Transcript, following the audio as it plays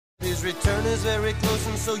His return is very close,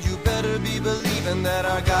 and so you better be believing that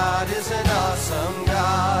our God is an awesome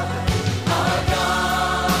God. Our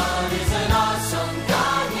God is an awesome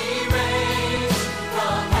God. He reigns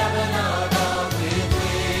from heaven above with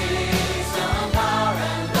wisdom, power,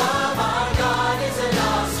 and love. Our God is an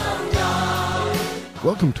awesome God.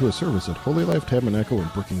 Welcome to a service at Holy Life Tabernacle in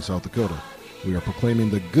Brookings, South Dakota. We are proclaiming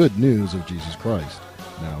the good news of Jesus Christ.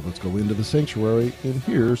 Now let's go into the sanctuary, and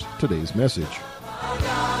here's today's message. Our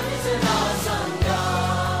God is an awesome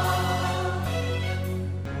God.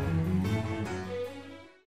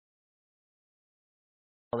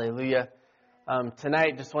 Hallelujah.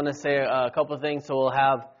 Tonight, just want to say a couple of things. So we'll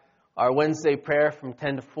have our Wednesday prayer from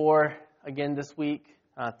 10 to 4 again this week.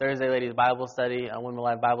 Thursday, Ladies Bible Study, Women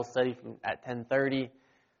Alive Bible Study at 10:30.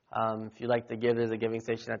 If you'd like to give, there's a giving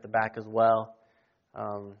station at the back as well.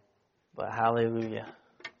 But hallelujah.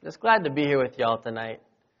 Just glad to be here with y'all tonight.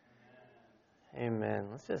 Amen.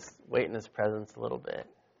 Let's just wait in His presence a little bit.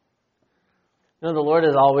 You know, the Lord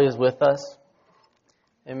is always with us.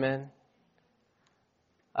 Amen.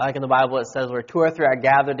 Like in the Bible, it says, where two or three are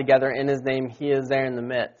gathered together in His name, He is there in the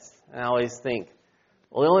midst. And I always think,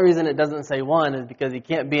 well, the only reason it doesn't say one is because He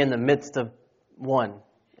can't be in the midst of one.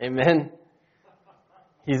 Amen.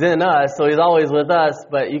 He's in us, so He's always with us,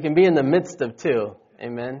 but you can be in the midst of two.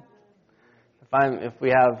 Amen. If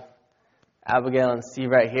we have Abigail and Steve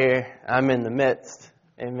right here, I'm in the midst.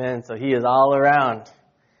 Amen. So He is all around.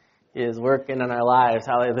 He is working in our lives.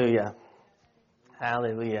 Hallelujah.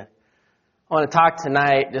 Hallelujah. I want to talk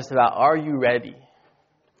tonight just about, are you ready?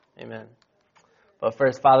 Amen. But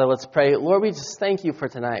first, Father, let's pray. Lord, we just thank You for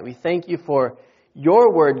tonight. We thank You for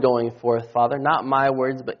Your word going forth, Father. Not my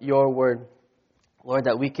words, but Your word. Lord,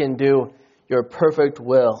 that we can do Your perfect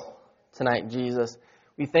will tonight, Jesus.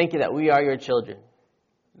 We thank You that we are Your children,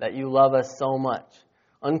 that You love us so much,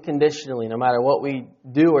 unconditionally, no matter what we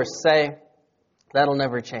do or say, that'll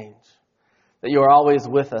never change. That You are always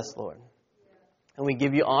with us, Lord. And we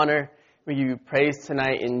give You honor, we give You praise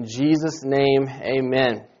tonight in Jesus' name,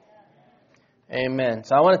 amen. Amen.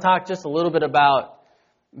 So I want to talk just a little bit about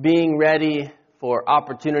being ready for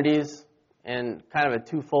opportunities, and kind of a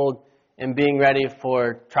twofold, and being ready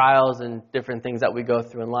for trials and different things that we go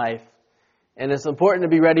through in life. And it's important to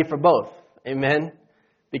be ready for both. Amen.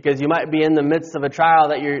 Because you might be in the midst of a trial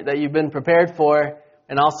that you've been prepared for,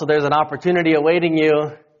 and also there's an opportunity awaiting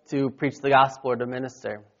you to preach the gospel or to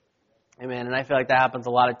minister. Amen. And I feel like that happens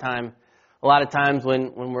a lot of times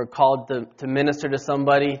when we're called to minister to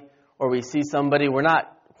somebody, or we see somebody, we're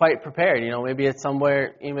not quite prepared. You know, maybe it's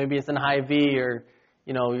somewhere, maybe it's in Hy-Vee, or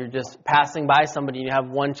you're just passing by somebody and you have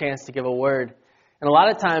one chance to give a word. And a lot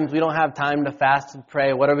of times we don't have time to fast and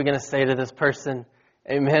pray. What are we going to say to this person?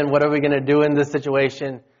 Amen. What are we going to do in this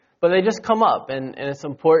situation? But they just come up, and it's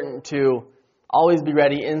important to always be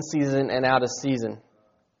ready in season and out of season.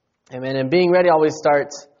 Amen. And being ready always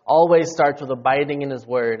starts with abiding in His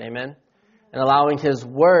word. Amen. And allowing His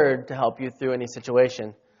word to help you through any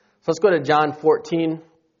situation. So let's go to John 14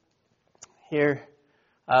 here,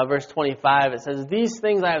 verse 25. It says, "These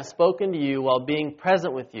things I have spoken to you while being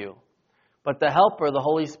present with you. But the Helper, the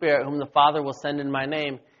Holy Spirit, whom the Father will send in my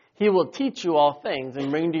name, He will teach you all things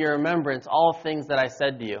and bring to your remembrance all things that I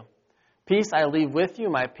said to you. Peace I leave with you,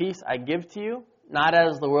 my peace I give to you. Not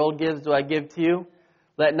as the world gives do I give to you.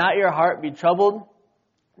 Let not your heart be troubled,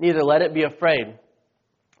 neither let it be afraid."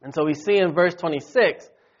 And so we see in verse 26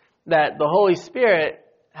 that the Holy Spirit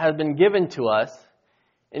has been given to us,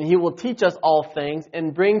 and He will teach us all things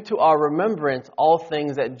and bring to our remembrance all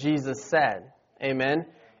things that Jesus said. Amen.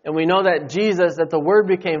 And we know that that the Word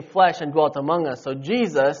became flesh and dwelt among us. So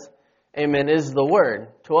Jesus, amen, is the Word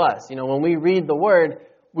to us. When we read the Word,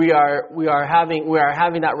 we are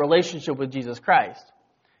having that relationship with Jesus Christ.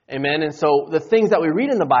 Amen. And so the things that we read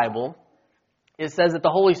in the Bible, it says that the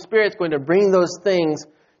Holy Spirit's going to bring those things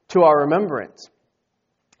to our remembrance.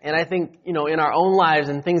 And I think, in our own lives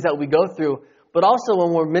and things that we go through, but also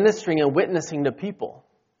when we're ministering and witnessing to people.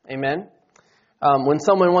 Amen. When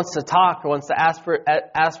someone wants to talk or wants to ask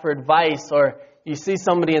for advice, or you see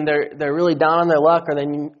somebody and they're really down on their luck, or they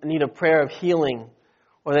need a prayer of healing,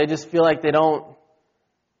 or they just feel like they don't,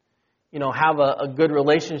 have a good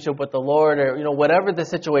relationship with the Lord, or, whatever the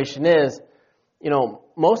situation is,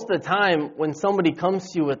 most of the time when somebody comes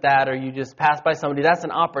to you with that, or you just pass by somebody, that's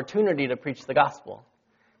an opportunity to preach the gospel.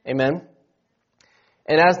 Amen.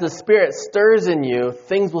 And as the Spirit stirs in you,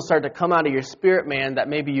 things will start to come out of your spirit, man, that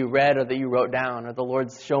maybe you read or that you wrote down or the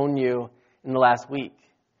Lord's shown you in the last week.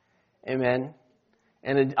 Amen.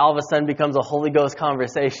 And it all of a sudden becomes a Holy Ghost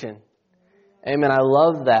conversation. Amen. I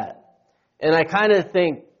love that. And I kind of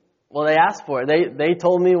think, well, they asked for it. They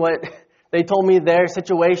told me what they told me their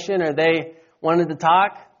situation or they wanted to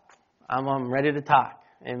talk, I'm ready to talk.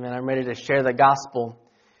 Amen. I'm ready to share the gospel.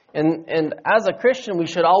 And as a Christian, we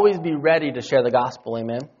should always be ready to share the gospel.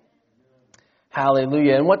 Amen.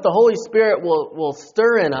 Hallelujah. And what the Holy Spirit will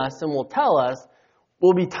stir in us and will tell us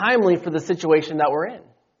will be timely for the situation that we're in.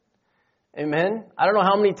 Amen. I don't know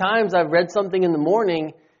how many times I've read something in the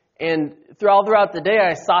morning and throughout the day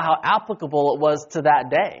I saw how applicable it was to that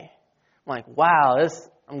day. I'm like, wow,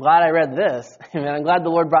 I'm glad I read this. Amen. I'm glad the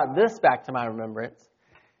Lord brought this back to my remembrance.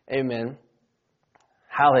 Amen.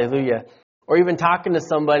 Hallelujah. Or even talking to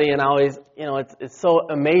somebody and I always, it's so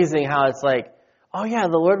amazing how it's like, oh yeah,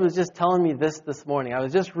 the Lord was just telling me this morning. I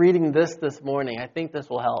was just reading this morning. I think this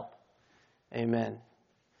will help. Amen.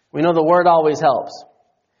 We know the Word always helps.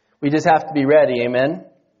 We just have to be ready. Amen.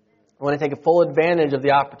 We want to take a full advantage of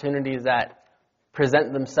the opportunities that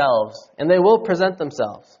present themselves. And they will present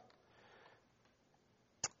themselves.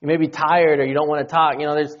 You may be tired or you don't want to talk.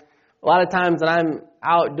 There's a lot of times that I'm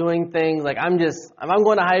out doing things like if I'm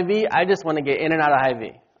going to Hy-Vee, I just want to get in and out of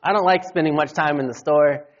Hy-Vee. I don't like spending much time in the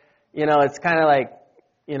store. It's kind of like,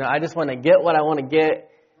 I just want to get what I want to get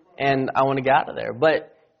and I want to get out of there.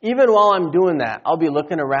 But even while I'm doing that, I'll be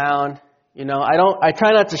looking around. I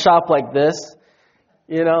try not to shop like this.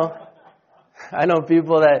 I know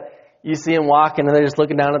people that you see them walking and they're just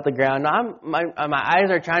looking down at the ground. My eyes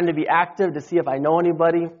are trying to be active to see if I know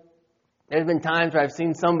anybody. There's been times where I've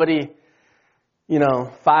seen somebody, 5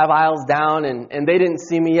 aisles down and they didn't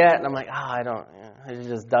see me yet. And I'm like, I should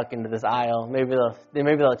just duck into this aisle. Maybe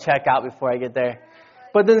they'll check out before I get there.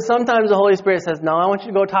 But then sometimes the Holy Spirit says, no, I want you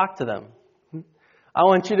to go talk to them. I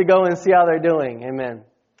want you to go and see how they're doing. Amen.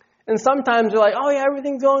 And sometimes you're like, oh yeah,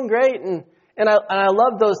 everything's going great. And I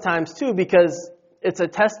love those times too because it's a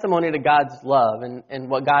testimony to God's love and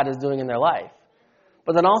what God is doing in their life.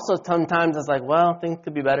 But then also sometimes it's like, well, things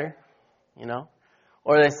could be better,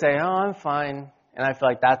 Or they say, oh, I'm fine. And I feel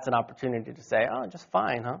like that's an opportunity to say, oh, just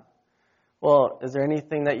fine, huh? Well, is there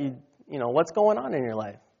anything that what's going on in your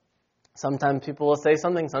life? Sometimes people will say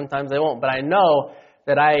something, sometimes they won't. But I know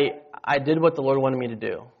that I did what the Lord wanted me to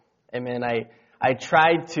do. Amen. I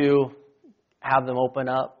tried to have them open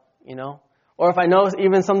up, Or if I know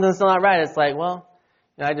even something's still not right, it's like, well,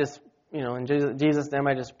 I just, in Jesus' name,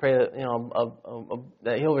 I just pray that,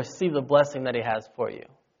 that He'll receive the blessing that He has for you.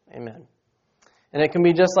 Amen. And it can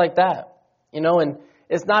be just like that, and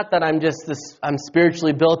it's not that I'm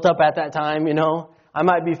spiritually built up at that time, I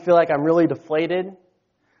might feel like I'm really deflated.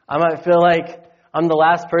 I might feel like I'm the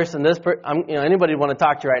last person, anybody want to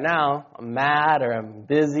talk to you right now, I'm mad or I'm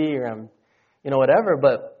busy or I'm, whatever.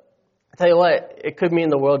 But I tell you what, it could mean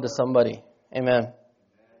the world to somebody. Amen.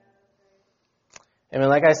 Amen.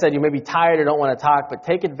 Like I said, you may be tired or don't want to talk, but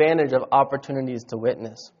take advantage of opportunities to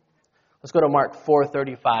witness. Let's go to Mark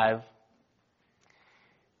 4:35.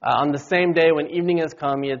 On the same day when evening has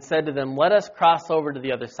come, He had said to them, let us cross over to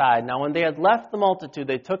the other side. Now when they had left the multitude,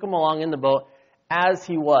 they took Him along in the boat as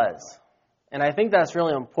He was. And I think that's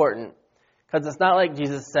really important because it's not like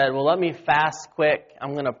Jesus said, well, let me fast quick.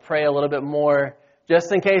 I'm going to pray a little bit more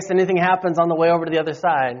just in case anything happens on the way over to the other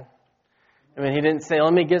side. He didn't say,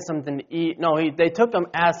 let me get something to eat. No, they took Him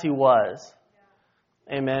as He was.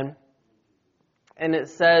 Amen. And it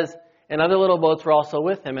says, and other little boats were also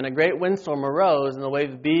with Him, and a great windstorm arose, and the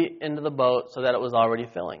waves beat into the boat so that it was already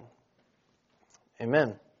filling.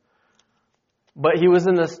 Amen. But He was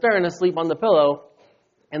in the stern, asleep on the pillow,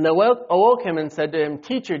 and they awoke Him and said to Him,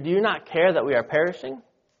 Teacher, do you not care that we are perishing?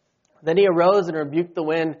 Then He arose and rebuked the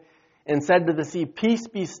wind and said to the sea, Peace,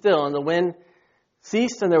 be still. And the wind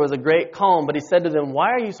ceased, and there was a great calm. But He said to them,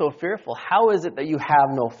 Why are you so fearful? How is it that you have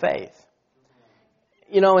no faith?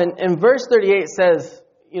 In verse 38 says,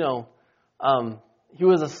 He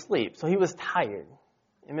was asleep, so He was tired.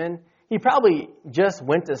 Amen. He probably just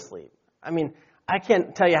went to sleep. I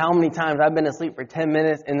can't tell you how many times I've been asleep for 10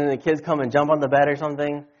 minutes and then the kids come and jump on the bed or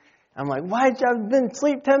something. I'm like, why did you have been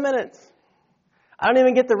asleep 10 minutes? I don't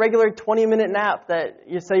even get the regular 20-minute nap that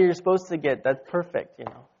you say you're supposed to get. That's perfect,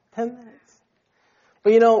 10 minutes.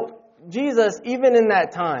 But, Jesus, even in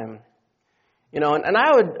that time, and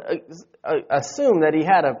I would assume that He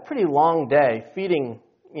had a pretty long day feeding,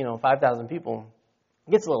 5,000 people.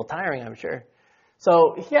 It gets a little tiring, I'm sure.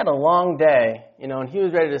 So He had a long day, and He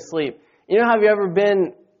was ready to sleep. Have you ever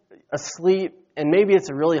been asleep and maybe it's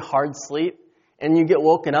a really hard sleep and you get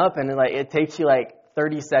woken up and it takes you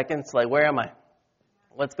 30 seconds, where am I?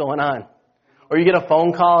 What's going on? Or you get a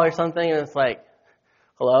phone call or something and it's like,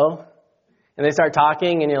 hello? And they start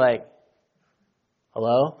talking and you're like,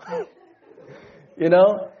 hello?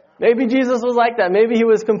 Maybe Jesus was like that. Maybe He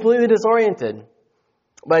was completely disoriented.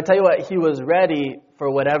 But I tell you what, He was ready for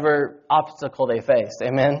whatever obstacle they faced.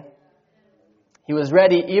 Amen? He was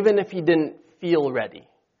ready even if he didn't feel ready.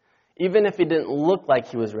 Even if he didn't look like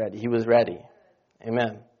he was ready.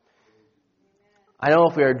 Amen. I know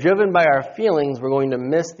if we are driven by our feelings, we're going to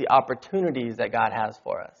miss the opportunities that God has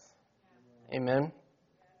for us. Amen.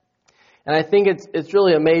 And I think it's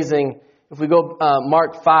really amazing if we go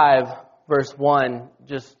Mark 5, verse 1,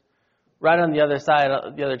 just right on the other side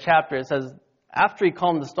of the other chapter, it says, after he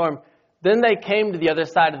calmed the storm, then they came to the other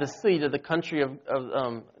side of the sea, to the country of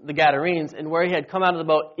the Gadarenes, and where he had come out of the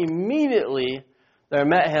boat, immediately there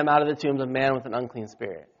met him out of the tombs a man with an unclean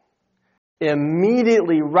spirit.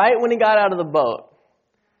 Immediately, right when he got out of the boat,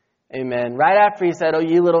 amen, right after he said, "Oh,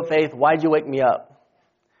 ye little faith, why'd you wake me up?"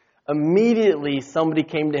 Immediately, somebody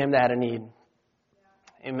came to him that had a need.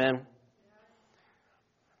 Amen.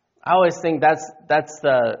 I always think that's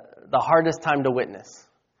the hardest time to witness.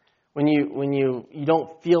 When you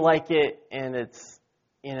don't feel like it, and it's,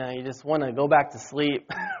 you just want to go back to sleep.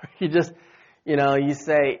 You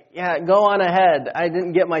say, yeah, go on ahead. I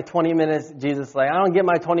didn't get my 20 minutes. Jesus is like, I don't get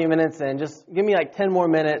my 20 minutes, and just give me like 10 more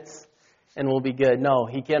minutes and we'll be good. No,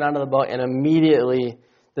 he came out of the boat and immediately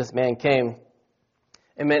this man came.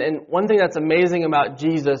 Amen. And one thing that's amazing about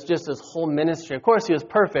Jesus, just his whole ministry, of course he was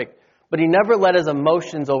perfect, but he never let his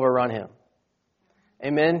emotions overrun him.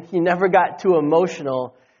 Amen. He never got too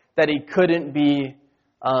emotional that he couldn't be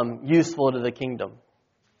useful to the kingdom.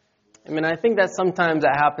 I mean, I think that sometimes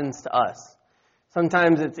that happens to us.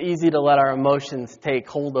 Sometimes it's easy to let our emotions take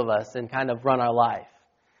hold of us and kind of run our life.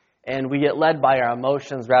 And we get led by our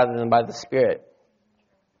emotions rather than by the Spirit.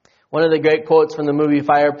 One of the great quotes from the movie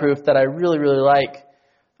Fireproof that I really, really like,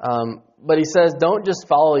 but he says, don't just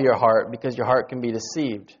follow your heart because your heart can be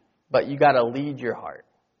deceived, but you got to lead your heart.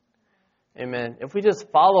 Amen. If we just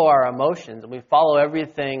follow our emotions and we follow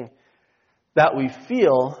everything that we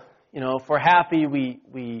feel, if we're happy,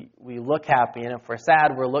 we look happy. And if we're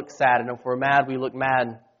sad, we look sad. And if we're mad, we look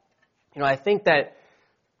mad. I think that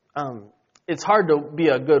it's hard to be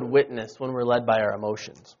a good witness when we're led by our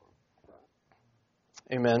emotions.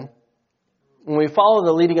 Amen. When we follow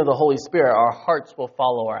the leading of the Holy Spirit, our hearts will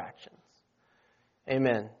follow our actions.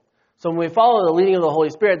 Amen. So when we follow the leading of the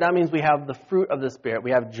Holy Spirit, that means we have the fruit of the Spirit.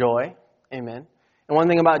 We have joy. Amen. And one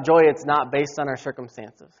thing about joy, it's not based on our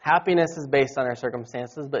circumstances. Happiness is based on our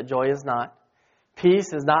circumstances, but joy is not.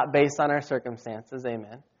 Peace is not based on our circumstances.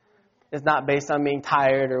 Amen. It's not based on being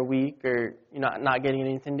tired or weak or not getting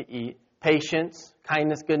anything to eat. Patience,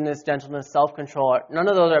 kindness, goodness, gentleness, self-control, none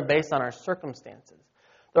of those are based on our circumstances.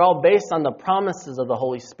 They're all based on the promises of the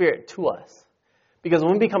Holy Spirit to us. Because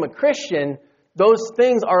when we become a Christian, those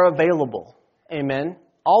things are available. Amen.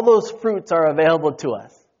 All those fruits are available to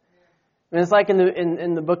us. And it's like in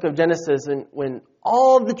the book of Genesis, and when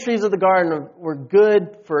all of the trees of the garden were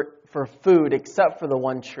good for food except for the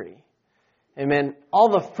one tree. Amen. All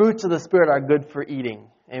the fruits of the Spirit are good for eating.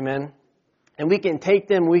 Amen. And we can take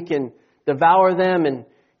them, we can devour them. And,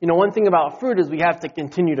 one thing about fruit is we have to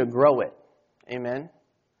continue to grow it. Amen.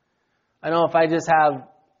 I know if I just have,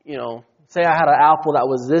 say I had an apple that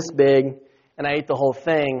was this big and I ate the whole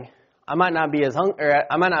thing, I might not be as hungry,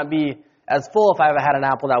 I might not be as full if I had an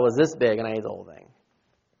apple that was this big and I ate the whole thing.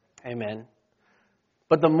 Amen.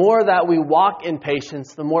 But the more that we walk in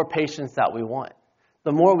patience, the more patience that we want.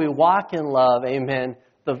 The more we walk in love, amen,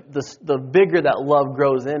 the bigger that love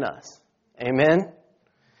grows in us. Amen.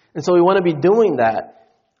 And so we want to be doing that.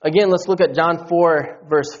 Again, let's look at John 4,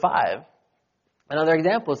 verse 5. Another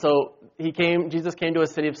example. So Jesus came to a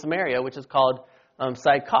city of Samaria, which is called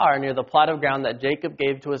Sychar, near the plot of ground that Jacob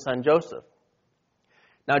gave to his son Joseph.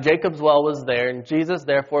 Now Jacob's well was there, and Jesus,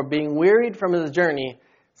 therefore, being wearied from his journey,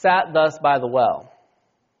 sat thus by the well.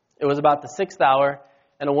 It was about the 6th hour,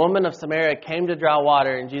 and a woman of Samaria came to draw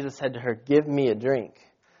water, and Jesus said to her, "Give me a drink."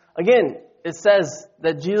 Again, it says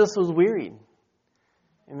that Jesus was wearied.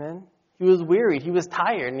 Amen. He was wearied. He was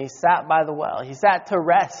tired, and he sat by the well. He sat to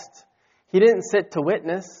rest. He didn't sit to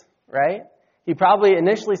witness, right? He probably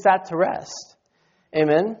initially sat to rest.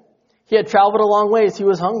 Amen. He had traveled a long ways. He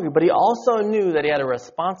was hungry, but he also knew that he had a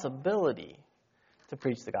responsibility to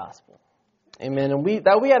preach the gospel. Amen. And we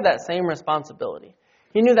have that same responsibility.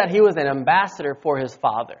 He knew that he was an ambassador for his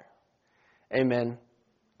Father. Amen.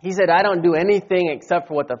 He said, I don't do anything except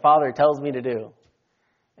for what the Father tells me to do.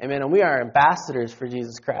 Amen. And we are ambassadors for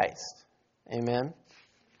Jesus Christ. Amen.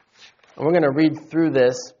 And we're going to read through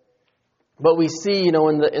this. But we see, in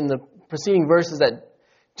the preceding verses that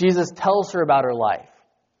Jesus tells her about her life.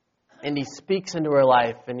 And he speaks into her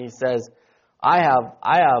life and he says, I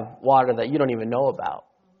have water that you don't even know about.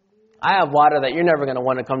 I have water that you're never going to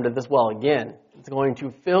want to come to this well again. It's going to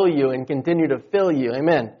fill you and continue to fill you.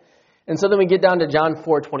 Amen. And so then we get down to John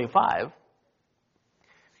 4:25.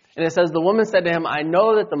 And it says, the woman said to him, I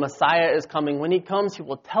know that the Messiah is coming. When he comes, he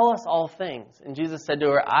will tell us all things. And Jesus said to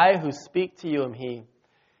her, I who speak to you am he.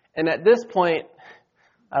 And at this point,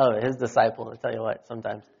 his disciple, I'll tell you what,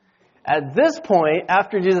 sometimes. At this point,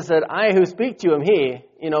 after Jesus said, I who speak to you am he,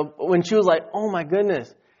 when she was like, oh my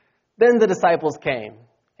goodness, then the disciples came.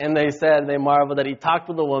 And they marveled that he talked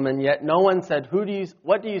with the woman, yet no one said,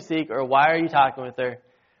 what do you seek, or why are you talking with her?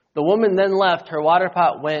 The woman then left her water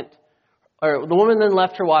pot, went her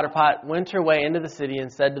way into the city,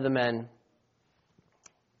 and said to the men,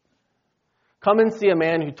 come and see a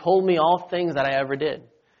man who told me all things that I ever did.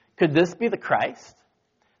 Could this be the Christ?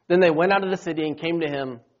 Then they went out of the city and came to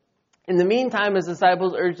him. In the meantime, his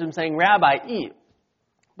disciples urged him, saying, Rabbi, eat.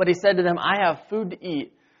 But he said to them, I have food to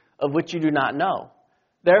eat of which you do not know.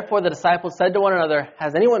 Therefore the disciples said to one another,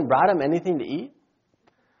 has anyone brought him anything to eat?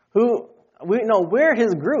 We're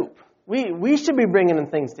his group. We should be bringing him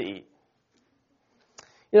things to eat.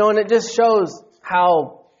 And it just shows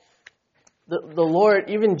how the Lord,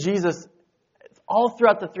 even Jesus, all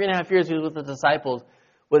throughout the 3.5 years he was with the disciples,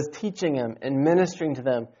 was teaching them and ministering to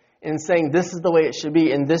them and saying, this is the way it should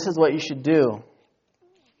be and this is what you should do.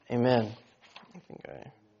 Amen.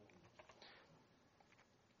 Okay.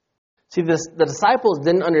 See, the disciples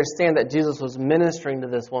didn't understand that Jesus was ministering to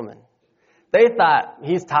this woman. They thought,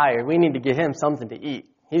 he's tired. We need to get him something to eat.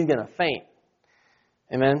 He's going to faint.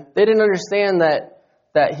 Amen. They didn't understand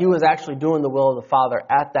that he was actually doing the will of the Father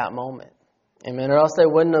at that moment. Amen. Or else they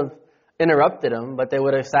wouldn't have interrupted him, but they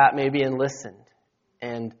would have sat maybe and listened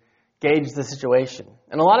and gauged the situation.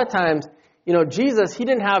 And a lot of times, Jesus, he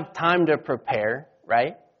didn't have time to prepare,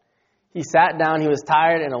 right? He sat down, he was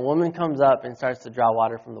tired, and a woman comes up and starts to draw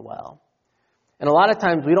water from the well. And a lot of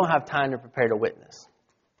times we don't have time to prepare to witness.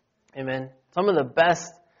 Amen. Some of the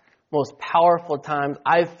best, most powerful times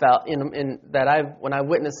I've felt when I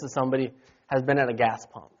witnessed to somebody has been at a gas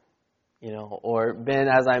pump, or been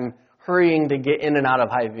as I'm hurrying to get in and out of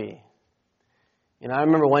Hy-Vee. I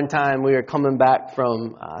remember one time we were coming back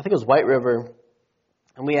from, I think it was White River,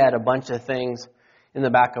 and we had a bunch of things in the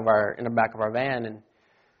back of our van, and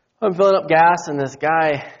I'm filling up gas, and this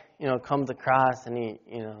guy, comes across, and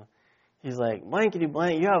he's like, blankety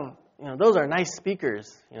blank, you have, those are nice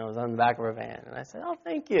speakers, it was on the back of our van. And I said, oh,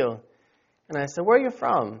 thank you. And I said, where are you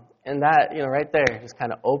from? And that, right there, just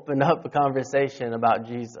kind of opened up a conversation about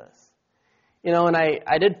Jesus. And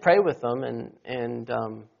I did pray with him, and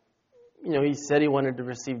he said he wanted to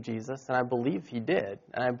receive Jesus, and I believe he did.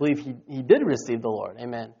 And I believe he did receive the Lord.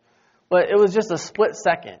 Amen. But it was just a split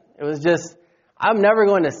second. It was just, I'm never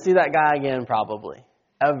going to see that guy again, probably,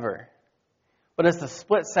 ever. But it's a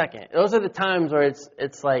split second. Those are the times where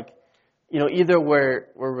it's like, either we're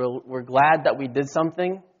glad that we did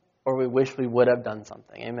something, or we wish we would have done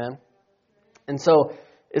something. Amen. And so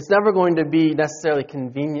it's never going to be necessarily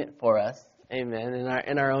convenient for us. Amen.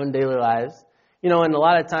 In our own daily lives. And a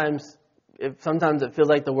lot of times, sometimes it feels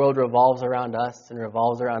like the world revolves around us and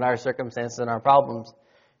revolves around our circumstances and our problems.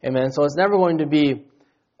 Amen. So it's never going to be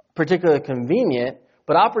particularly convenient,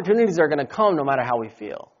 but opportunities are going to come no matter how we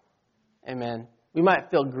feel. Amen. We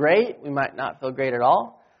might feel great. We might not feel great at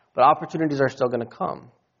all, but opportunities are still going to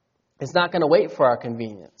come. It's not going to wait for our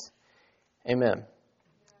convenience. Amen.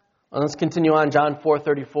 Well, let's continue on. John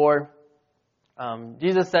 4:34.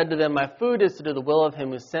 Jesus said to them, my food is to do the will of him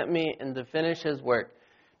who sent me and to finish his work.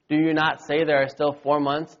 Do you not say there are still 4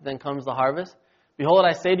 months, then comes the harvest? Behold,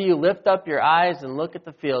 I say to you, lift up your eyes and look at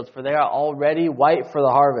the fields, for they are already white for the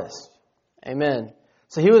harvest. Amen.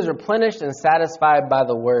 So he was replenished and satisfied by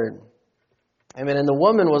the word. Amen. And the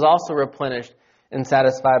woman was also replenished and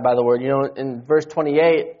satisfied by the word. In verse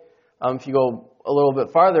 28, if you go a little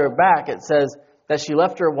bit farther back, it says that she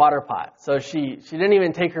left her water pot. So she didn't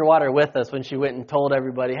even take her water with us when she went and told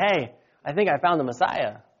everybody, hey, I think I found the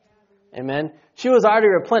Messiah. Amen. She was already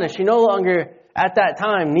replenished. She no longer, at that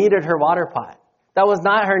time, needed her water pot. That was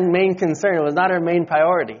not her main concern. It was not her main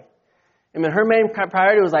priority. Amen. Her main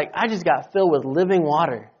priority was like, I just got filled with living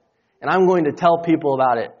water, and I'm going to tell people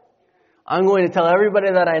about it. I'm going to tell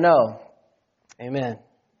everybody that I know. Amen.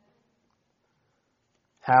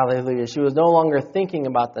 Hallelujah. She was no longer thinking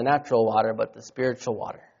about the natural water, but the spiritual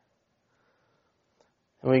water.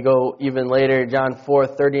 And we go even later, John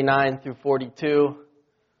 4:39 through 42.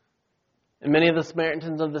 And many of the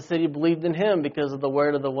Samaritans of the city believed in him because of the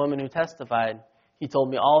word of the woman who testified. He told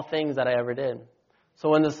me all things that I ever did. So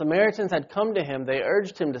when the Samaritans had come to him, they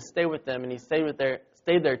urged him to stay with them, and he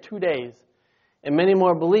stayed there 2 days. And many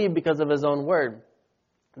more believed because of his own word.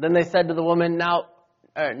 Then they said to the woman,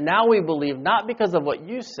 Now we believe, not because of what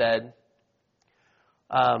you said,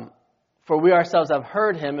 for For we ourselves have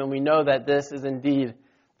heard him, and we know that this is indeed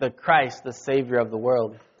the Christ, the Savior of the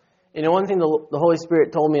world. You know, one thing the Holy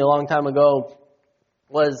Spirit told me a long time ago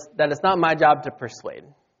was that it's not my job to persuade.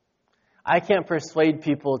 I can't persuade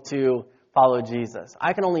people to follow Jesus.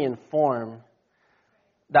 I can only inform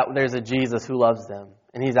that there's a Jesus who loves them,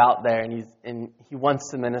 and he's out there, and he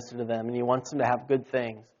wants to minister to them, and he wants them to have good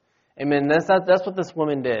things. Amen. That's what this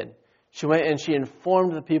woman did. She went and she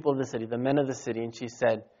informed the people of the city, the men of the city, and she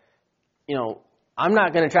said, you know, I'm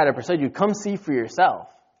not going to try to persuade you. Come see for yourself.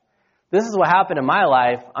 This is what happened in my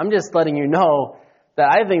life. I'm just letting you know that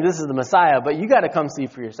I think this is the Messiah, but you got to come see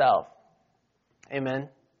for yourself. Amen.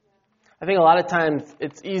 I think a lot of times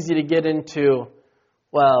it's easy to get into,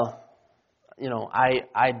 well, you know,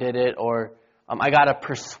 I did it, or I got to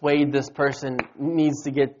persuade this person needs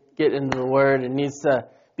to get into the Word and needs to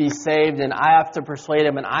be saved, and I have to persuade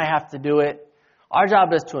him, and I have to do it. Our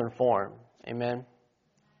job is to inform. Amen.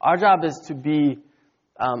 Our job is to be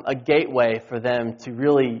a gateway for them to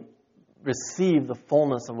really receive the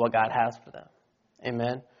fullness of what God has for them.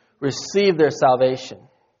 Amen. Receive their salvation.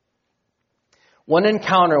 One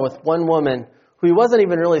encounter with one woman who he wasn't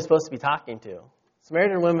even really supposed to be talking to.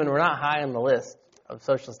 Samaritan women were not high on the list of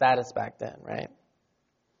social status back then, right?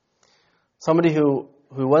 Somebody who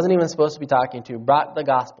wasn't even supposed to be talking to brought the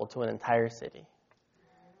gospel to an entire city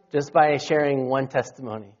just by sharing one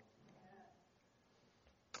testimony.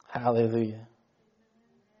 Hallelujah.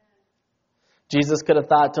 Jesus could have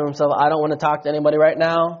thought to himself, I don't want to talk to anybody right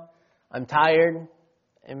now. I'm tired.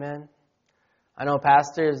 Amen. I know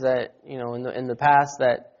pastors that, you know, in the past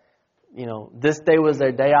that, you know, this day was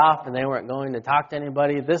their day off and they weren't going to talk to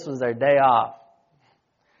anybody. This was their day off.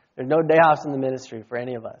 There's no day offs in the ministry for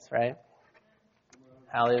any of us, right?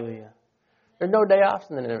 Hallelujah. There's no day offs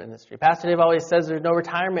in the ministry. Pastor Dave always says there's no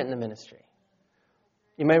retirement in the ministry.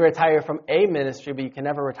 You may retire from a ministry, but you can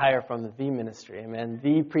never retire from the ministry. Amen.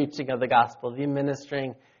 The preaching of the gospel, the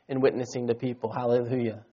ministering and witnessing to people.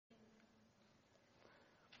 Hallelujah.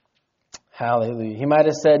 Hallelujah. He might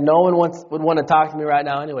have said, no one would want to talk to me right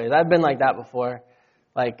now anyways. I've been like that before.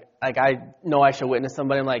 Like I know I should witness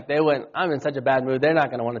somebody. I'm like, I'm in such a bad mood. They're not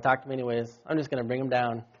going to want to talk to me anyways. I'm just going to bring them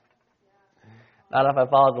down. Not if I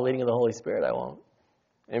follow the leading of the Holy Spirit, I won't.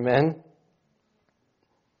 Amen.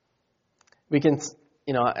 We can,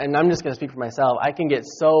 you know, and I'm just going to speak for myself. I can get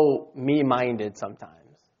so me-minded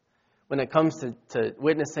sometimes. When it comes to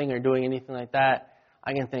witnessing or doing anything like that,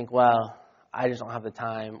 I can think, well, I just don't have the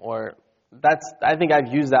time. Or I think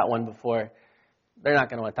I've used that one before. They're not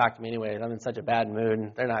going to want to talk to me anyways. I'm in such a bad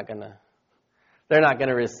mood. They're not going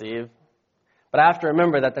to receive. But I have to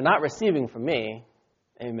remember that they're not receiving from me.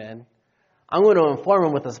 Amen. I'm going to inform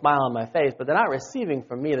them with a smile on my face, but they're not receiving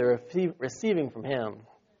from me. They're receiving from him.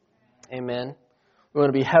 Amen. We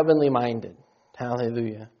want to be heavenly minded.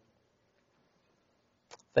 Hallelujah.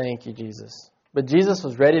 Thank you, Jesus. But Jesus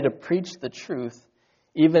was ready to preach the truth,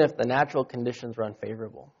 even if the natural conditions were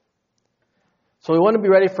unfavorable. So we want to be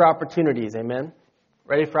ready for opportunities. Amen.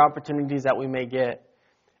 Ready for opportunities that we may get.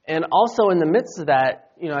 And also in the midst of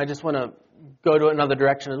that, you know, I just want to go to another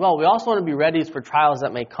direction as well. We also want to be ready for trials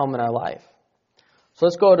that may come in our life. So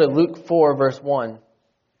let's go to Luke 4, verse 1.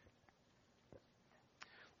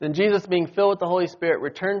 Then Jesus, being filled with the Holy Spirit,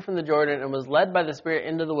 returned from the Jordan and was led by the Spirit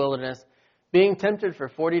into the wilderness, being tempted for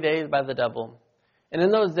 40 days by the devil. And in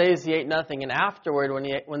those days he ate nothing, and afterward,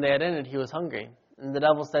 when they had ended, he was hungry. And the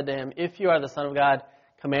devil said to him, if you are the Son of God,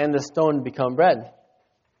 command this stone to become bread.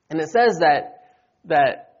 And it says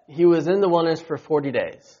that he was in the wilderness for 40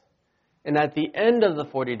 days. And at the end of the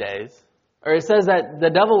 40 days, or it says that the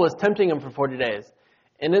devil was tempting him for 40 days.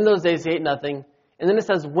 And in those days he ate nothing. And then it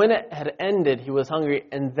says when it had ended, he was hungry.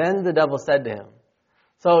 And then the devil said to him.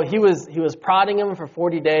 So he was prodding him for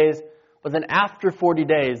 40 days. But then after 40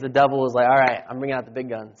 days, the devil was like, all right, I'm bringing out the big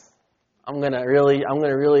guns. I'm going to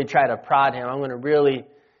really try to prod him. I'm going to really,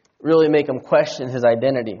 really make him question his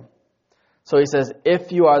identity. So he says,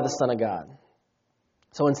 if you are the Son of God.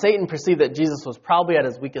 So when Satan perceived that Jesus was probably at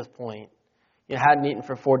his weakest point, he hadn't eaten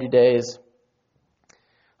for 40 days,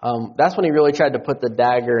 that's when he really tried to put the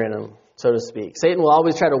dagger in him, so to speak. Satan will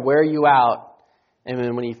always try to wear you out, and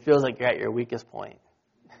then when he feels like you're at your weakest point.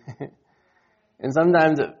 And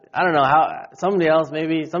sometimes, I don't know how, somebody else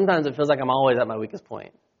maybe, sometimes it feels like I'm always at my weakest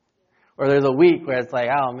point. Or there's a week where it's like,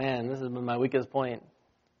 oh man, this has been my weakest point.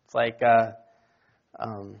 It's like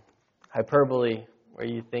hyperbole, where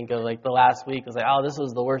you think of like the last week, it's like, oh, this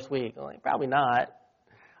was the worst week. I'm like, probably not.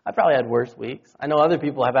 I probably had worse weeks. I know other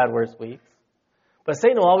people have had worse weeks. But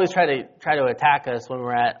Satan will always try to attack us when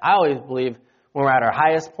I always believe, when we're at our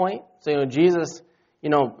highest point. So, Jesus, he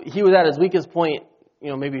was at his weakest point,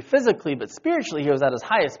 maybe physically, but spiritually he was at his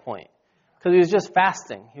highest point. Because he was just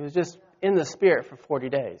fasting. He was just in the Spirit for 40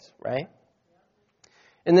 days, right?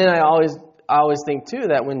 And then I always think, too,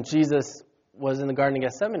 that when Jesus was in the Garden of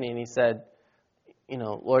Gethsemane and he said,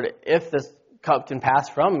 Lord, if this cup can pass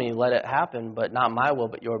from me, let it happen, but not my will,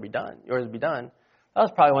 but yours be done. That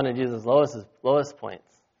was probably one of Jesus' lowest points.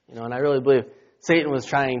 And I really believe Satan was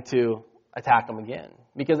trying to attack him again.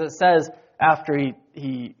 Because it says after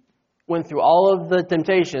he went through all of the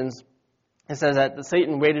temptations, it says that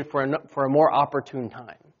Satan waited for a more opportune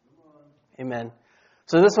time. Amen.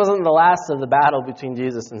 So this wasn't the last of the battle between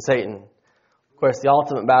Jesus and Satan. Of course, the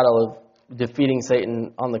ultimate battle of defeating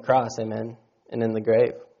Satan on the cross, amen, and in the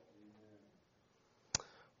grave.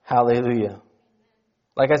 Hallelujah.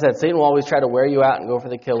 Like I said, Satan will always try to wear you out and go for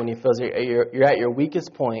the kill when he feels you're at your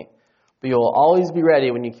weakest point, but you will always be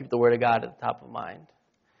ready when you keep the Word of God at the top of mind.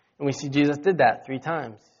 And we see Jesus did that 3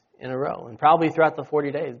 times in a row, and probably throughout the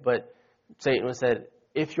 40 days, but Satan would say,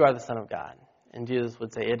 if you are the Son of God, and Jesus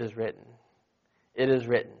would say, it is written. It is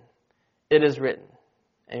written. It is written.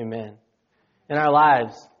 Amen. In our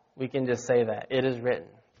lives, we can just say that. It is written.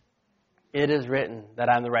 It is written that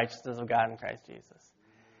I am the righteousness of God in Christ Jesus.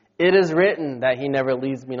 It is written that He never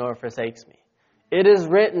leaves me nor forsakes me. It is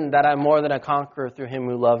written that I'm more than a conqueror through Him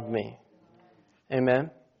who loved me.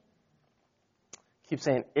 Amen. Keep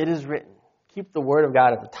saying, it is written. Keep the Word of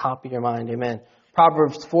God at the top of your mind. Amen.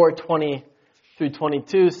 Proverbs 4:20 through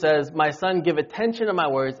 22 says, my son, give attention to my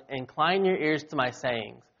words, incline your ears to my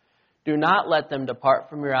sayings. Do not let them depart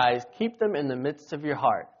from your eyes. Keep them in the midst of your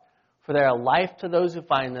heart. For they are life to those who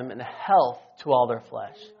find them and health to all their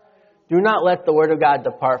flesh. Do not let the Word of God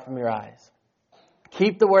depart from your eyes.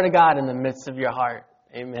 Keep the Word of God in the midst of your heart.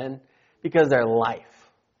 Amen. Because they're life.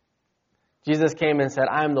 Jesus came and said,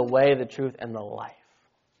 I am the way, the truth, and the life.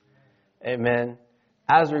 Amen.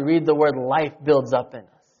 As we read the Word, life builds up in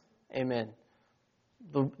us. Amen.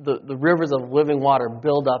 The rivers of living water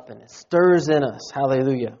build up in us, stirs in us.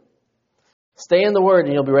 Hallelujah. Stay in the Word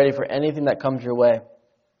and you'll be ready for anything that comes your way.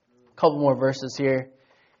 A couple more verses here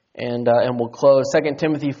and we'll close. 2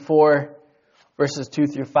 Timothy 4, verses 2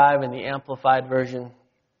 through 5 in the Amplified Version.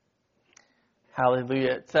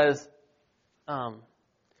 Hallelujah. It says,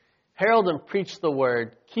 herald and preach the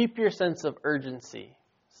Word. Keep your sense of urgency.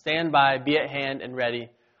 Stand by, be at hand and ready,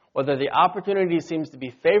 whether the opportunity seems to be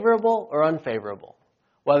favorable or unfavorable,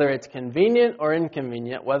 whether it's convenient or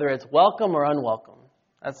inconvenient, whether it's welcome or unwelcome.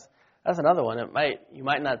 That's another one. You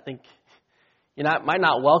might not think, might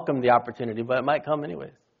not welcome the opportunity, but it might come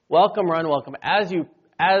anyways. Welcome or unwelcome, as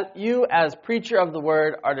preacher of the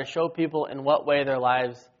Word are to show people in what way their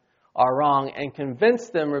lives are wrong and convince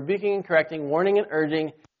them, rebuking and correcting, warning and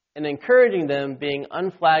urging, and encouraging them, being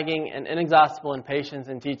unflagging and inexhaustible in patience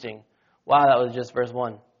and teaching. Wow, that was just verse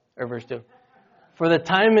 1 or verse 2. For the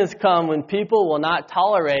time has come when people will not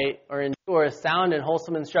tolerate or endure sound and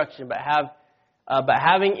wholesome instruction, but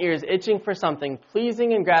having ears itching for something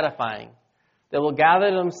pleasing and gratifying, they will gather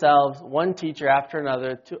to themselves one teacher after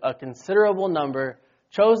another, to a considerable number,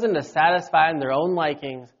 chosen to satisfy their own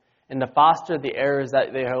likings and to foster the errors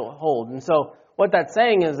that they hold. And so what that's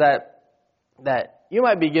saying is that you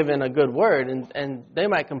might be given a good word and they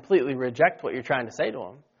might completely reject what you're trying to say to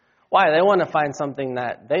them. Why? They want to find something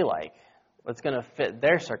that they like, what's going to fit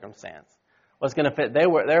their circumstance, what's going to fit their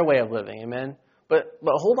way of living. Amen. But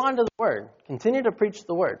hold on to the Word. Continue to preach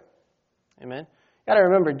the Word. Amen. You got to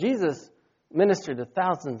remember, Jesus ministered to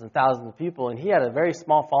thousands and thousands of people, and He had a very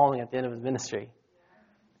small following at the end of His ministry.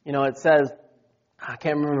 It says, I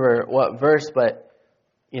can't remember what verse, but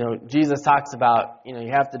Jesus talks about, you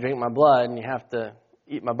have to drink my blood and you have to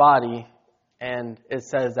eat my body. And it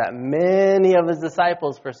says that many of His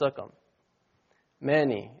disciples forsook Him.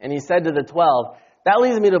 Many. And He said to the 12, that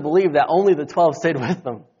leads me to believe that only the 12 stayed with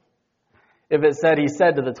Him. If it said He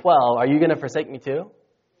said to the 12, are you going to forsake me too?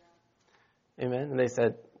 Amen. And they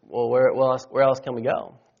said, well, where else can we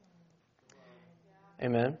go?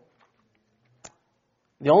 Amen.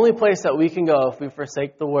 The only place that we can go if we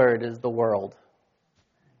forsake the Word is the world.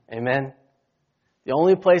 Amen. The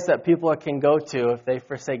only place that people can go to if they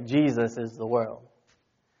forsake Jesus is the world.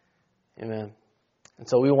 Amen. And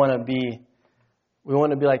so we want to be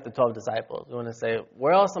like the 12 disciples. We want to say,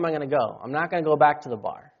 where else am I going to go? I'm not going to go back to the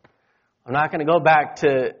bar. I'm not going to go back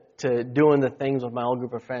to doing the things with my old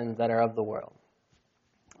group of friends that are of the world.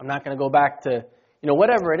 I'm not going to go back to,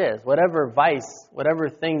 whatever it is, whatever vice, whatever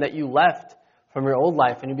thing that you left from your old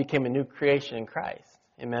life and you became a new creation in Christ.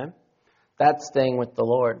 Amen. That's staying with the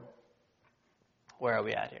Lord. Where are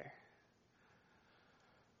we at here?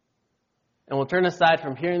 And we'll turn aside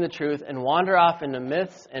from hearing the truth and wander off into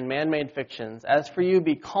myths and man-made fictions. As for you,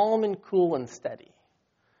 be calm and cool and steady.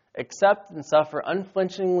 Accept and suffer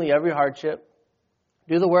unflinchingly every hardship.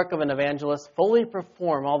 Do the work of an evangelist. Fully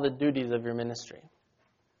perform all the duties of your ministry.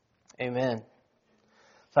 Amen.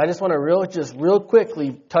 So I just want to real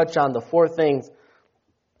quickly touch on the four things,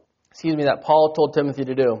 that Paul told Timothy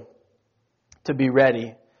to do, to be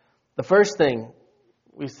ready. The first thing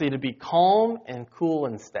we see, to be calm and cool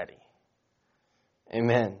and steady.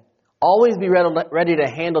 Amen. Always be ready to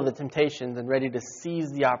handle the temptations and ready to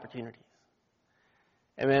seize the opportunities.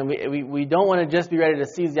 Amen. We don't want to just be ready to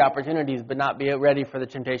seize the opportunities, but not be ready for the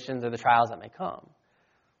temptations or the trials that may come.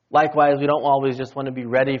 Likewise, we don't always just want to be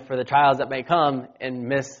ready for the trials that may come and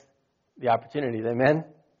miss the opportunities. Amen.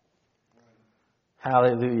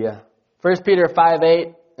 Hallelujah. 1 Peter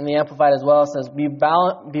 5:8 in the Amplified as well says, Be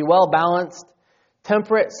well balanced,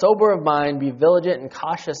 temperate, sober of mind, be vigilant and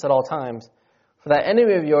cautious at all times. For that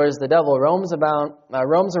enemy of yours, the devil, roams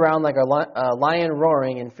around like a lion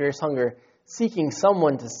roaring in fierce hunger, seeking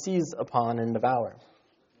someone to seize upon and devour.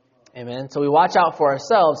 Amen. So we watch out for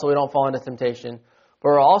ourselves so we don't fall into temptation, but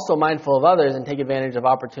we're also mindful of others and take advantage of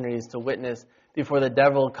opportunities to witness before the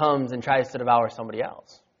devil comes and tries to devour somebody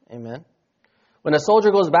else. Amen. When a soldier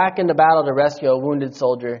goes back into battle to rescue a wounded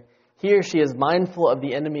soldier, he or she is mindful of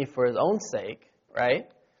the enemy for his own sake, right?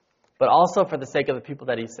 But also for the sake of the people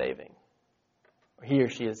that he's saving, or he or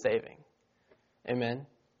she is saving. Amen.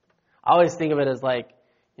 I always think of it as like,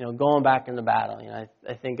 going back into battle.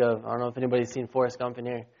 I think of, I don't know if anybody's seen Forrest Gump in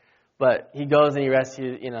here, but he goes and he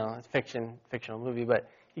rescues, it's fictional movie, but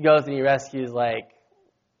he goes and he rescues like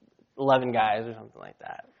 11 guys or something like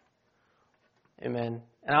that. Amen.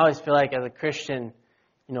 And I always feel like as a Christian,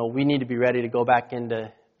 we need to be ready to go back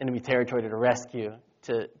into enemy territory to rescue,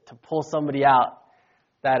 to pull somebody out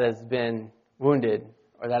that has been wounded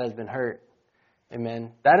or that has been hurt.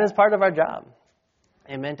 Amen. That is part of our job.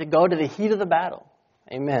 Amen. To go to the heat of the battle.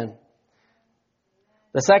 Amen.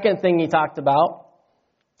 The second thing he talked about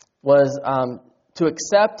was to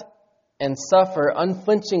accept and suffer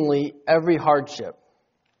unflinchingly every hardship.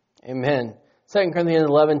 Amen. 2 Corinthians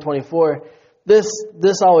 11:24.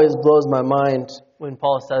 This always blows my mind when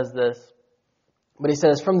Paul says this. But he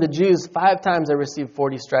says, from the Jews, 5 times I received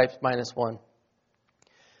 40 stripes minus 1.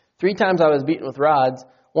 3 times I was beaten with rods.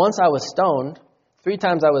 Once I was stoned. 3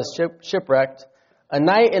 times I was shipwrecked. A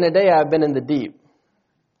night and a day I have been in the deep.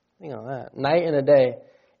 Think of that. Night and a day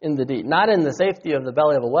in the deep. Not in the safety of the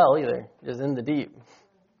belly of a well either. Just in the deep.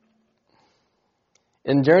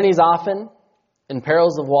 In journeys often. In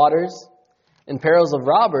perils of waters. In perils of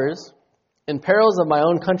robbers. In perils of my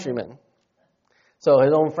own countrymen. So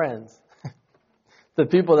his own friends. The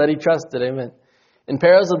people that he trusted. Amen. In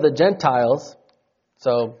perils of the Gentiles.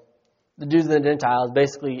 So the Jews and the Gentiles.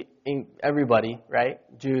 Basically everybody, right?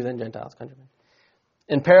 Jews and Gentiles, countrymen.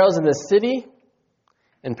 In perils in the city.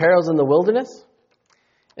 In perils in the wilderness.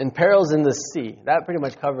 In perils in the sea. That pretty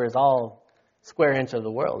much covers all square inch of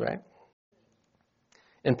the world, right?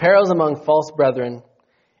 In perils among false brethren.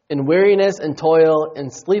 In weariness and toil, in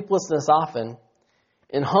sleeplessness often,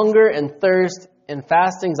 in hunger and thirst, in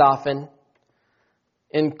fastings often,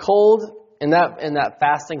 in cold, in that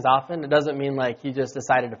fastings often, it doesn't mean like he just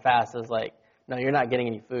decided to fast. It's like, no, you're not getting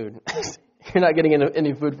any food. You're not getting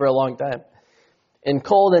any food for a long time. In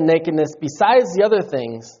cold and nakedness, beside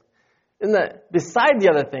everything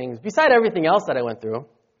else that I went through,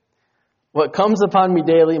 what comes upon me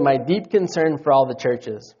daily, my deep concern for all the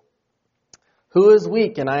churches. Who is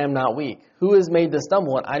weak and I am not weak? Who is made to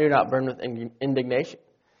stumble and I do not burn with indignation?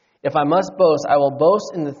 If I must boast, I will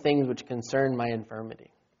boast in the things which concern my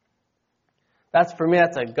infirmity. For me,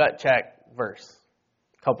 that's a gut check verse.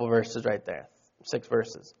 A couple verses right there. 6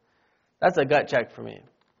 verses. That's a gut check for me.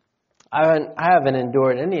 I haven't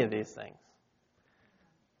endured any of these things.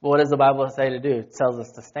 But what does the Bible say to do? It tells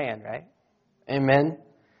us to stand, right? Amen.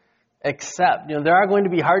 Except, there are going to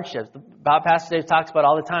be hardships. Pastor Dave talks about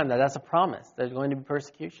all the time that's a promise. There's going to be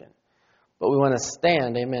persecution. But we want to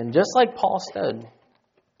stand, amen, just like Paul stood.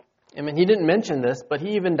 Amen. He didn't mention this, but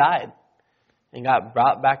he even died and got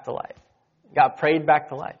brought back to life. Got prayed back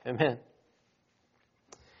to life. Amen.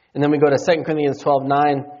 And then we go to 2 Corinthians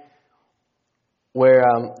 12:9, where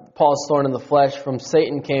Paul's thorn in the flesh from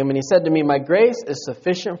Satan came, and he said to me, my grace is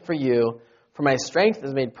sufficient for you, for my strength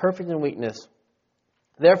is made perfect in weakness.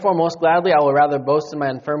 Therefore, most gladly, I will rather boast in my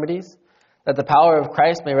infirmities, that the power of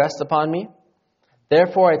Christ may rest upon me.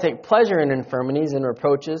 Therefore, I take pleasure in infirmities, in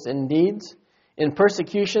reproaches, in needs, in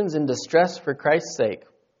persecutions, in distress for Christ's sake.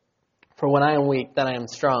 For when I am weak, then I am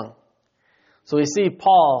strong. So we see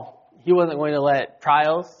Paul, he wasn't going to let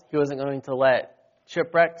trials, he wasn't going to let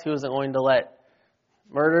shipwrecks, he wasn't going to let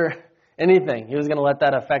murder, anything. He was going to let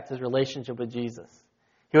that affect his relationship with Jesus.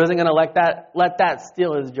 He wasn't going to let that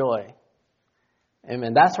steal his joy.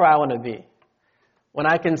 Amen. That's where I want to be. When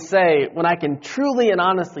I can truly and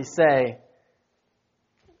honestly say,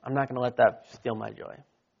 I'm not going to let that steal my joy.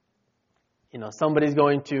 Somebody's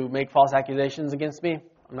going to make false accusations against me.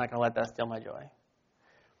 I'm not going to let that steal my joy.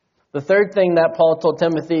 The third thing that Paul told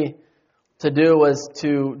Timothy to do was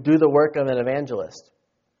to do the work of an evangelist.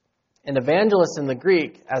 An evangelist in the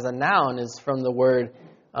Greek, as a noun, is from the word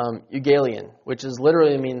euangelion, which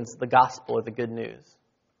literally means the gospel or the good news.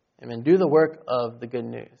 Amen. Do the work of the good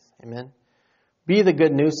news. Amen. Be the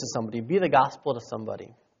good news to somebody. Be the gospel to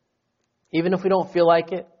somebody. Even if we don't feel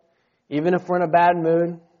like it, even if we're in a bad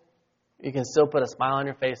mood, you can still put a smile on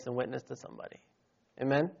your face and witness to somebody.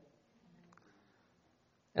 Amen.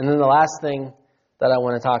 And then the last thing that I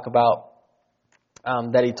want to talk about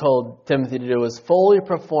that he told Timothy to do was fully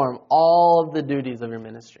perform all of the duties of your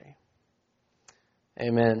ministry.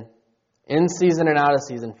 Amen. In season and out of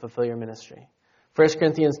season, fulfill your ministry. 1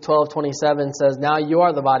 Corinthians 12:27 says, now you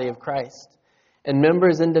are the body of Christ, and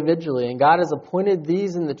members individually, and God has appointed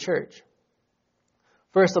these in the church.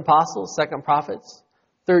 First apostles, second prophets,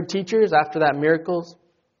 third teachers, after that miracles,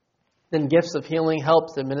 then gifts of healing,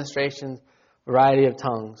 helps, administrations, variety of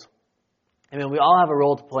tongues. Amen. We all have a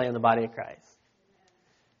role to play in the body of Christ.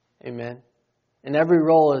 Amen. And every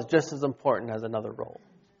role is just as important as another role.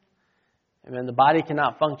 Amen. The body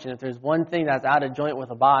cannot function. If there's one thing that's out of joint with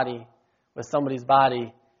somebody's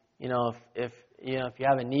body, if you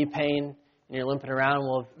have a knee pain and you're limping around,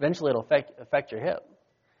 well, eventually it'll affect your hip.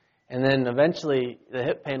 And then eventually the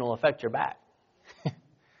hip pain will affect your back.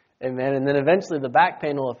 Amen. And then eventually the back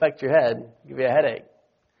pain will affect your head, give you a headache.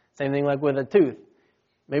 Same thing like with a tooth.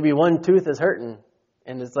 Maybe one tooth is hurting,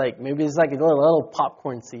 and maybe it's like a little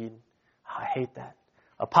popcorn seed. Oh, I hate that.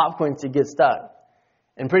 A popcorn seed gets stuck,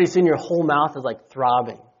 and pretty soon your whole mouth is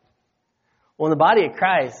throbbing. Well, in the body of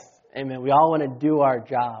Christ, amen, we all want to do our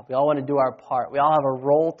job. We all want to do our part. We all have a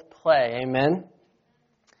role to play. Amen.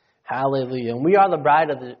 Hallelujah. And we are the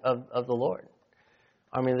bride of the Lord.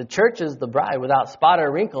 The church is the bride without spot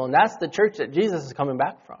or wrinkle, and that's the church that Jesus is coming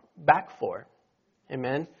back for.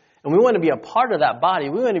 Amen. And we want to be a part of that body.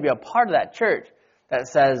 We want to be a part of that church that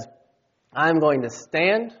says, I'm going to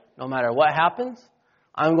stand no matter what happens.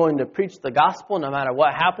 I'm going to preach the gospel no matter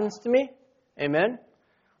what happens to me. Amen.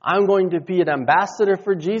 I'm going to be an ambassador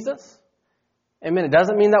for Jesus. Amen. It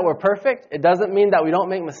doesn't mean that we're perfect. It doesn't mean that we don't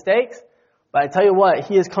make mistakes. But I tell you what,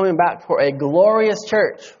 He is coming back for a glorious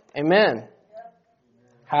church. Amen.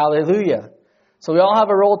 Hallelujah. So we all have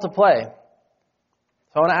a role to play.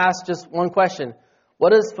 So I want to ask just one question.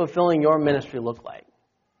 What does fulfilling your ministry look like?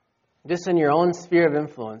 Just in your own sphere of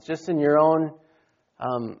influence, just in your own,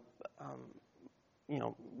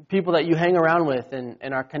 people that you hang around with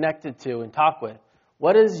and are connected to and talk with.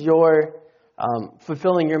 What does your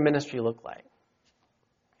fulfilling your ministry look like?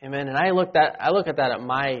 Amen. And I look at that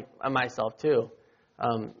at myself too.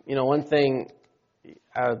 One thing,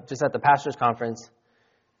 just at the pastors' conference,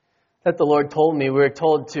 that the Lord told me, we were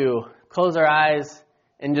told to close our eyes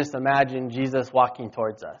and just imagine Jesus walking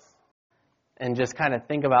towards us. And just kind of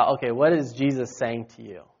think about, okay, what is Jesus saying to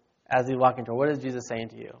you? As He's walking toward, what is Jesus saying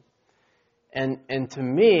to you? And to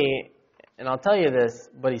me, and I'll tell you this,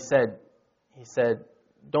 but He said,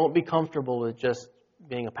 don't be comfortable with just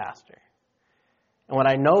being a pastor. And what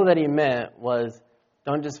I know that He meant was,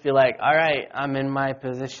 don't just feel like, all right, I'm in my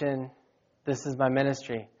position, this is my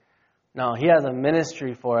ministry. No, He has a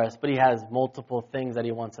ministry for us, but He has multiple things that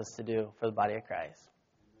He wants us to do for the body of Christ.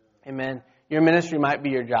 Amen. Your ministry might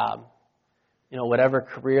be your job. Whatever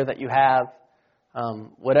career that you have,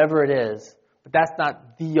 whatever it is. But that's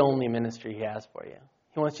not the only ministry He has for you.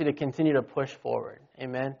 He wants you to continue to push forward.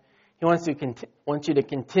 Amen. He wants you to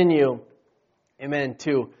continue, amen,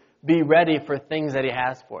 to be ready for things that He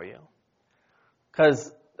has for you.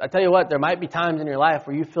 Because I tell you what, there might be times in your life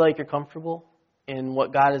where you feel like you're comfortable in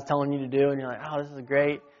what God is telling you to do, and you're like, oh, this is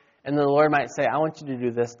great. And then the Lord might say, I want you to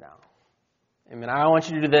do this now. Amen. I want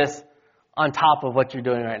you to do this on top of what you're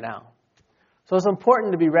doing right now. So it's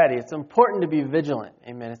important to be ready. It's important to be vigilant.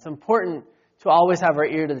 Amen. It's important to always have our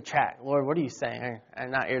ear to the track. Lord, what are you saying?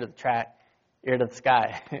 Not ear to the track, ear to the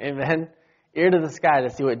sky. Amen. Ear to the sky to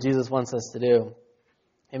see what Jesus wants us to do.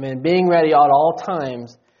 Amen. Being ready at all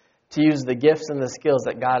times to use the gifts and the skills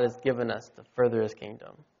that God has given us to further His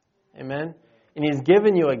kingdom. Amen. And He's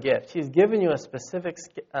given you a gift. He's given you a specific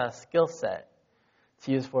skill set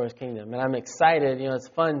to use for His kingdom. And I'm excited. It's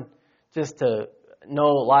fun just to know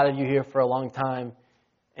a lot of you here for a long time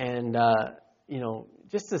and,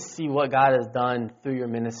 just to see what God has done through your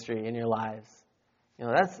ministry in your lives.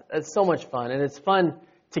 That's so much fun. And it's fun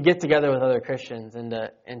to get together with other Christians and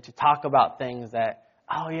to talk about things that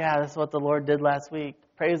oh yeah, this is what the Lord did last week.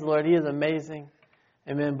 Praise the Lord, He is amazing.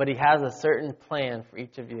 Amen. But He has a certain plan for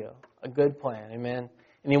each of you, a good plan. Amen.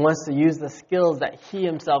 And He wants to use the skills that He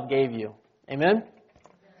Himself gave you. Amen.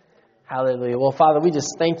 Hallelujah. Well, Father, we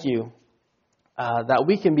just thank you that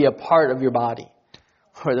we can be a part of your body,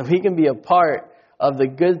 or that we can be a part of the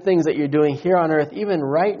good things that you're doing here on earth, even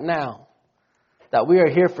right now, that we are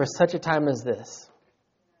here for such a time as this,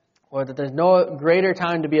 or that there's no greater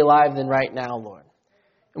time to be alive than right now, Lord.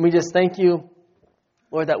 And we just thank you,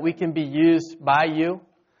 Lord, that we can be used by you.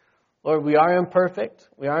 Lord, we are imperfect.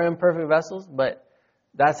 We are imperfect vessels, but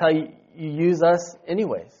that's how you use us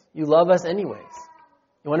anyways. You love us anyways.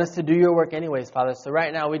 You want us to do your work anyways, Father. So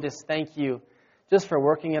right now we just thank you just for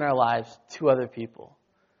working in our lives to other people.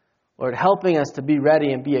 Lord, helping us to be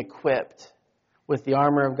ready and be equipped with the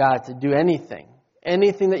armor of God to do anything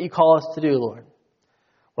that you call us to do, Lord.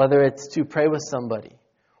 Whether it's to pray with somebody,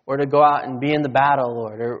 or to go out and be in the battle,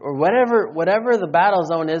 Lord, or whatever the battle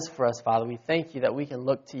zone is for us, Father, we thank you that we can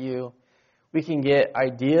look to you. We can get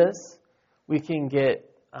ideas. We can get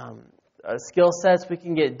skill sets. We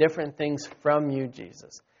can get different things from you,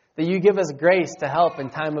 Jesus. That you give us grace to help in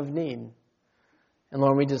time of need. And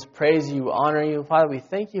Lord, we just praise you, honor you. Father, we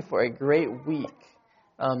thank you for a great week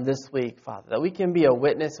this week, Father. That we can be a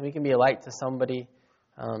witness and we can be a light to somebody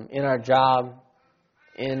in our job,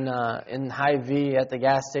 in Hy-Vee, at the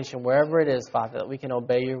gas station, wherever it is, Father, that we can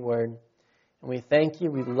obey your word. And we thank you.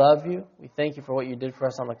 We love you. We thank you for what you did for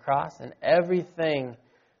us on the cross and everything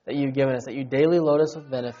that you've given us, that you daily load us with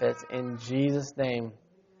benefits. In Jesus' name,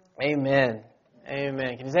 amen.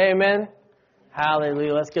 Amen. Can you say amen?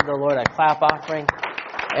 Hallelujah. Let's give the Lord a clap offering.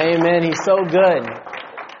 Amen. He's so good.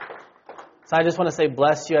 So I just want to say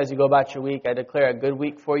bless you as you go about your week. I declare a good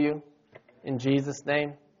week for you. In Jesus'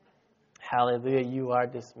 name. Hallelujah. You are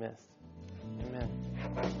dismissed. Amen.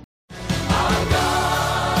 Our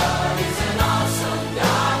God is an awesome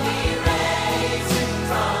God. He reigns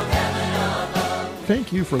from heaven above.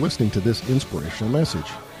 Thank you for listening to this inspirational message.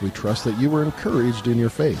 We trust that you were encouraged in your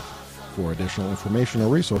faith. For additional information or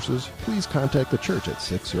resources, please contact the church at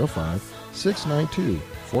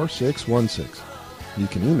 605-692-4616. You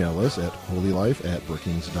can email us at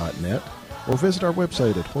holylife@brookings.net or visit our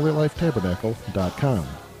website at holylifetabernacle.com.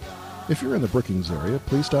 If you're in the Brookings area,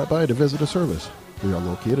 please stop by to visit a service. We are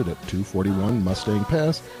located at 241 Mustang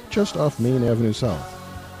Pass, just off Main Avenue South.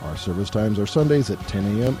 Our service times are Sundays at 10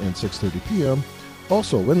 a.m. and 6:30 p.m.,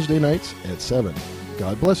 also Wednesday nights at 7.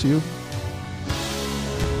 God bless you.